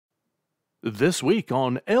This week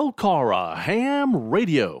on LCARA Ham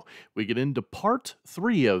Radio, we get into part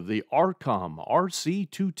 3 of the Arcom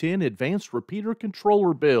RC210 Advanced Repeater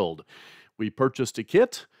Controller build. We purchased a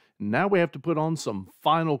kit, now we have to put on some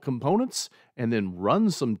final components and then run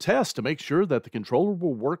some tests to make sure that the controller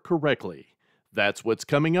will work correctly. That's what's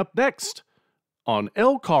coming up next on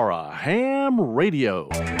LCARA Ham Radio.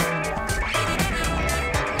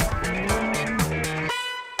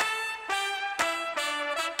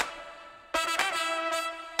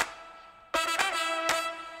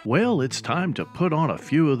 Well, it's time to put on a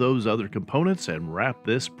few of those other components and wrap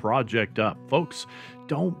this project up. Folks,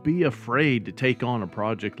 don't be afraid to take on a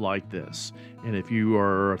project like this. And if you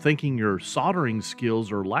are thinking your soldering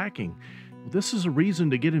skills are lacking, this is a reason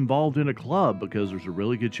to get involved in a club because there's a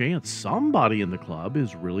really good chance somebody in the club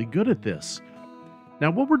is really good at this. Now,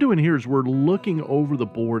 what we're doing here is we're looking over the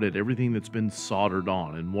board at everything that's been soldered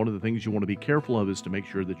on. And one of the things you want to be careful of is to make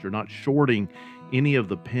sure that you're not shorting any of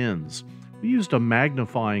the pins. We used a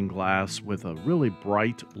magnifying glass with a really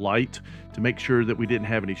bright light to make sure that we didn't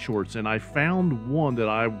have any shorts. And I found one that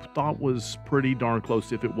I thought was pretty darn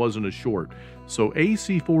close if it wasn't a short. So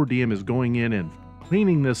AC4DM is going in and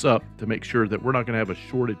cleaning this up to make sure that we're not going to have a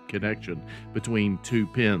shorted connection between two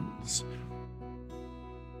pins.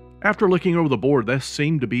 After looking over the board, that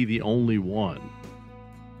seemed to be the only one.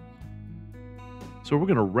 So we're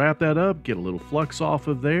going to wrap that up, get a little flux off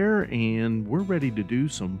of there, and we're ready to do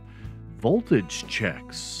some voltage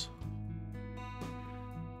checks.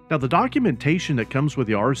 Now, the documentation that comes with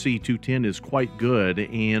the RC210 is quite good,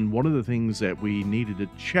 and one of the things that we needed to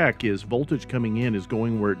check is voltage coming in is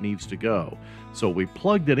going where it needs to go. So we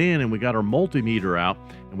plugged it in and we got our multimeter out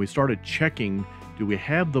and we started checking, do we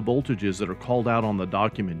have the voltages that are called out on the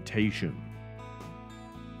documentation?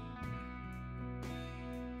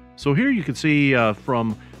 So here you can see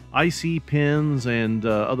from IC pins and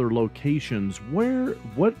other locations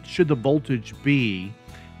what should the voltage be,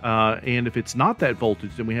 and if it's not that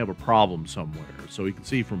voltage, then we have a problem somewhere. So you can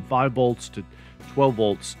see from 5 volts to 12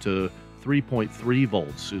 volts to 3.3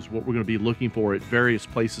 volts is what we're going to be looking for at various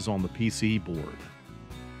places on the PC board.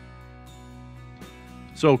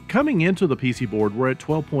 So coming into the PC board, we're at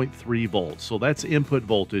 12.3 volts, so that's input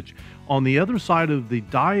voltage. On the other side of the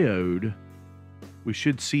diode, we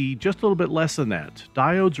should see just a little bit less than that.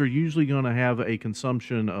 Diodes are usually going to have a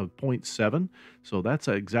consumption of 0.7, so that's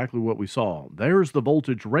exactly what we saw. There's the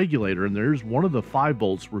voltage regulator, and there's one of the 5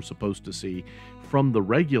 volts we're supposed to see from the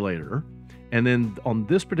regulator. And then on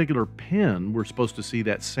this particular pin, we're supposed to see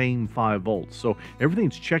that same 5 volts. So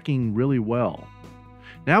everything's checking really well.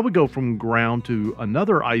 Now we go from ground to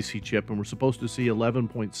another IC chip, and we're supposed to see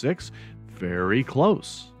 11.6. Very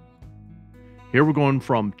close. Here we're going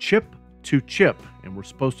from chip to chip, and we're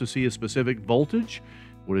supposed to see a specific voltage.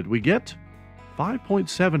 What did we get?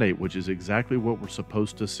 5.78, which is exactly what we're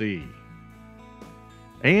supposed to see.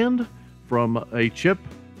 And from a chip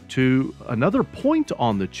to another point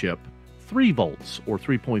on the chip, 3 volts or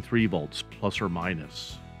 3.3 volts plus or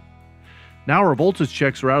minus. Now our voltage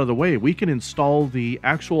checks are out of the way. We can install the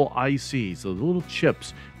actual ICs, so the little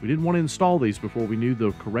chips. We didn't want to install these before we knew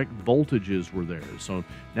the correct voltages were there. So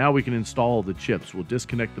now we can install the chips. We'll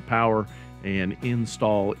disconnect the power and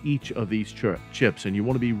install each of these chips. And you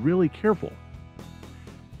want to be really careful.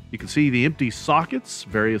 You can see the empty sockets,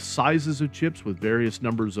 various sizes of chips with various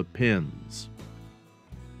numbers of pins.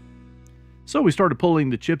 So we started pulling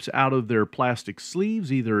the chips out of their plastic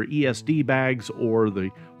sleeves, either ESD bags or the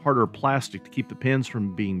harder plastic to keep the pins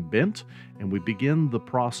from being bent, and we begin the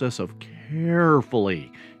process of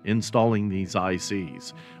carefully installing these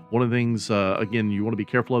ICs. One of the things, again, you want to be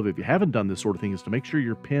careful of if you haven't done this sort of thing is to make sure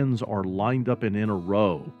your pins are lined up and in a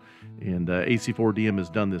row. And AC4DM has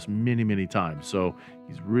done this many, many times. So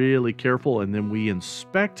he's really careful, and then we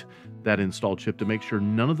inspect that installed chip to make sure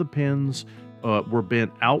none of the pins were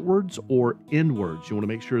bent outwards or inwards. You want to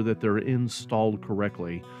make sure that they're installed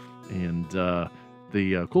correctly. And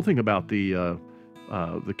the cool thing about the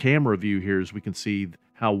camera view here is we can see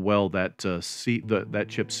how well that that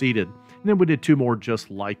chip seated. And then we did 2 more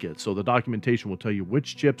just like it. So the documentation will tell you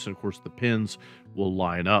which chips, and of course the pins will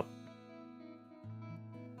line up.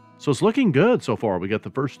 So it's looking good so far. We got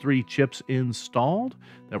the first 3 chips installed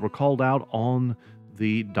that were called out on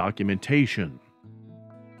the documentation.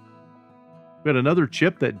 We got another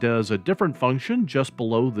chip that does a different function just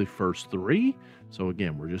below the first 3. So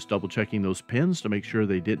again, we're just double checking those pins to make sure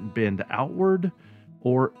they didn't bend outward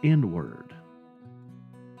or inward.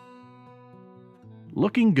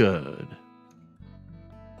 Looking good.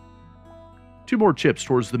 2 more chips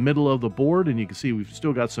towards the middle of the board, and you can see we've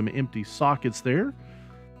still got some empty sockets there.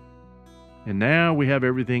 And now we have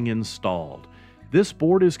everything installed. This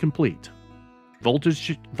board is complete.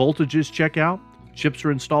 Voltages check out. Chips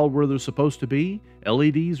are installed where they're supposed to be.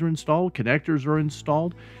 LEDs are installed. Connectors are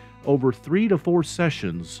installed. Over 3 to 4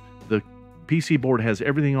 sessions, the PC board has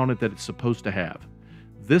everything on it that it's supposed to have.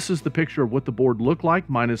 This is the picture of what the board looked like,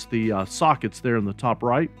 minus the sockets there in the top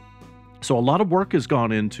right. So a lot of work has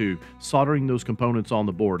gone into soldering those components on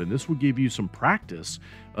the board, and this will give you some practice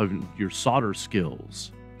of your solder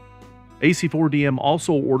skills. AC4DM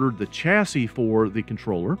also ordered the chassis for the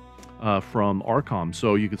controller from Arcom.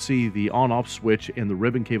 So you can see the on-off switch and the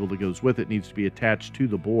ribbon cable that goes with it needs to be attached to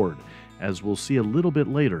the board. As we'll see a little bit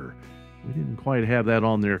later, we didn't quite have that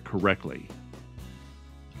on there correctly.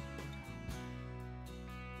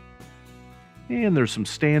 And there's some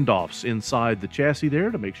standoffs inside the chassis there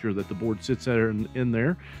to make sure that the board sits there in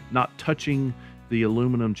there, not touching the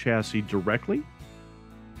aluminum chassis directly,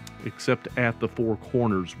 except at the 4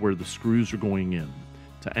 corners where the screws are going in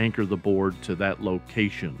to anchor the board to that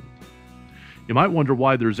location. You might wonder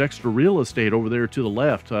why there's extra real estate over there to the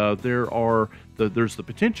left. There's the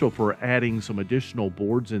potential for adding some additional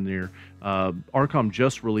boards in there. Arcom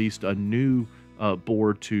just released a new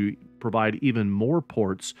board to provide even more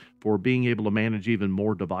ports for being able to manage even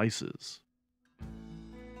more devices.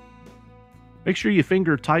 Make sure you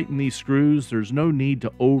finger tighten these screws. There's no need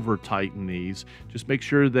to over tighten these. Just make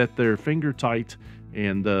sure that they're finger tight,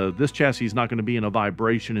 and this chassis is not going to be in a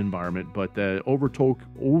vibration environment, but over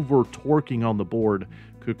torquing on the board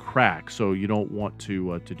could crack, so you don't want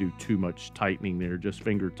to do too much tightening there, just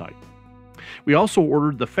finger tight. We also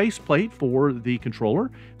ordered the faceplate for the controller,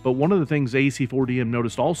 but one of the things AC4DM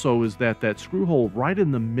noticed also is that that screw hole right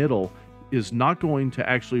in the middle is not going to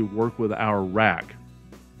actually work with our rack.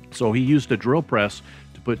 So he used a drill press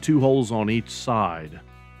to put 2 holes on each side.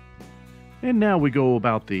 And now we go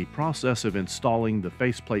about the process of installing the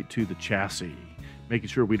faceplate to the chassis, making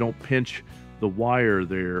sure we don't pinch the wire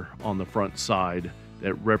there on the front side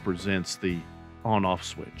that represents the on-off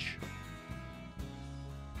switch.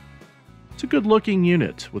 It's a good looking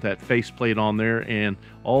unit with that faceplate on there and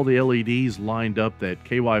all the LEDs lined up that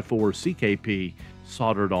KY4 CKP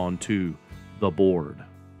soldered onto the board.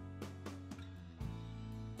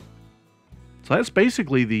 So that's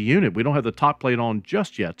basically the unit. We don't have the top plate on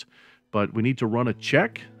just yet, but we need to run a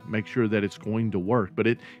check, make sure that it's going to work. But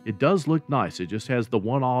it does look nice. It just has the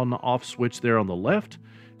one on-off switch there on the left,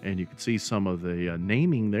 and you can see some of the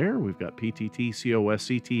naming there. We've got PTT, COS,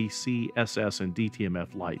 CT, CSS, and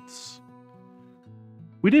DTMF lights.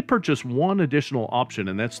 We did purchase one additional option,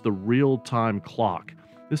 and that's the real-time clock.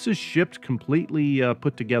 This is shipped completely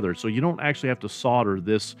put together, so you don't actually have to solder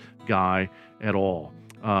this guy at all.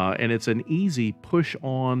 And it's an easy push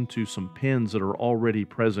on to some pins that are already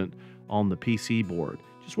present on the PC board.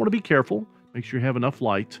 Just want to be careful, make sure you have enough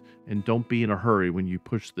light, and don't be in a hurry when you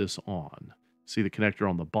push this on. See the connector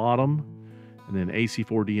on the bottom, and then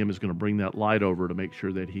AC4DM is going to bring that light over to make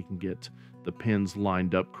sure that he can get the pins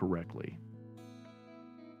lined up correctly.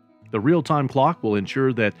 The real-time clock will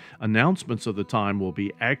ensure that announcements of the time will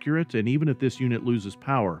be accurate, and even if this unit loses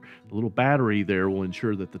power, the little battery there will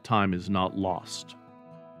ensure that the time is not lost.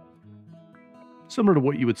 Similar to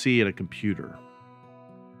what you would see in a computer.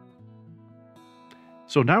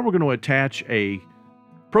 So now we're going to attach a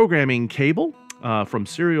programming cable from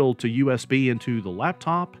serial to USB into the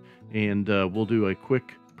laptop, and we'll do a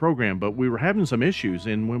quick program. But we were having some issues,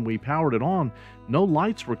 and when we powered it on, no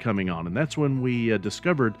lights were coming on, and that's when we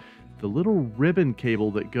discovered the little ribbon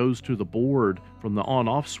cable that goes to the board from the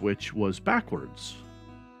on-off switch was backwards.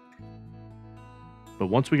 But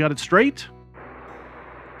once we got it straight,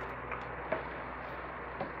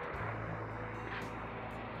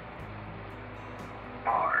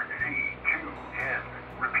 RC210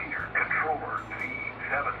 repeater controller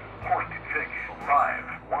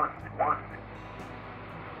V7.6511.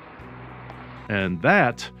 and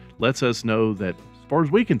that lets us know that, as far as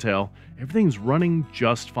we can tell, everything's running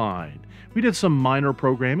just fine. We did some minor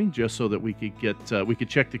programming just so that we could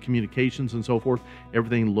check the communications and so forth.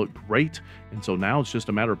 Everything looked great, and so now it's just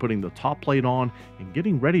a matter of putting the top plate on and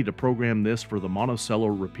getting ready to program this for the Monticello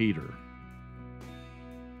repeater.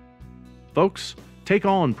 Folks, take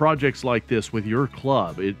on projects like this with your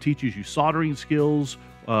club. It teaches you soldering skills,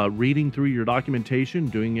 reading through your documentation,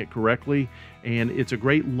 doing it correctly, and it's a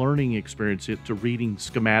great learning experience to reading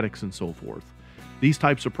schematics and so forth. These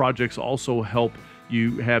types of projects also help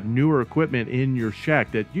you have newer equipment in your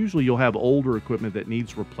shack that usually you'll have older equipment that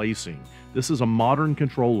needs replacing. This is a modern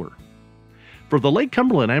controller. For the Lake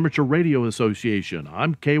Cumberland Amateur Radio Association,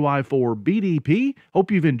 I'm KY4BDP.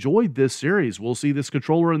 Hope you've enjoyed this series. We'll see this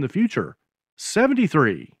controller in the future.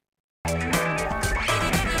 73.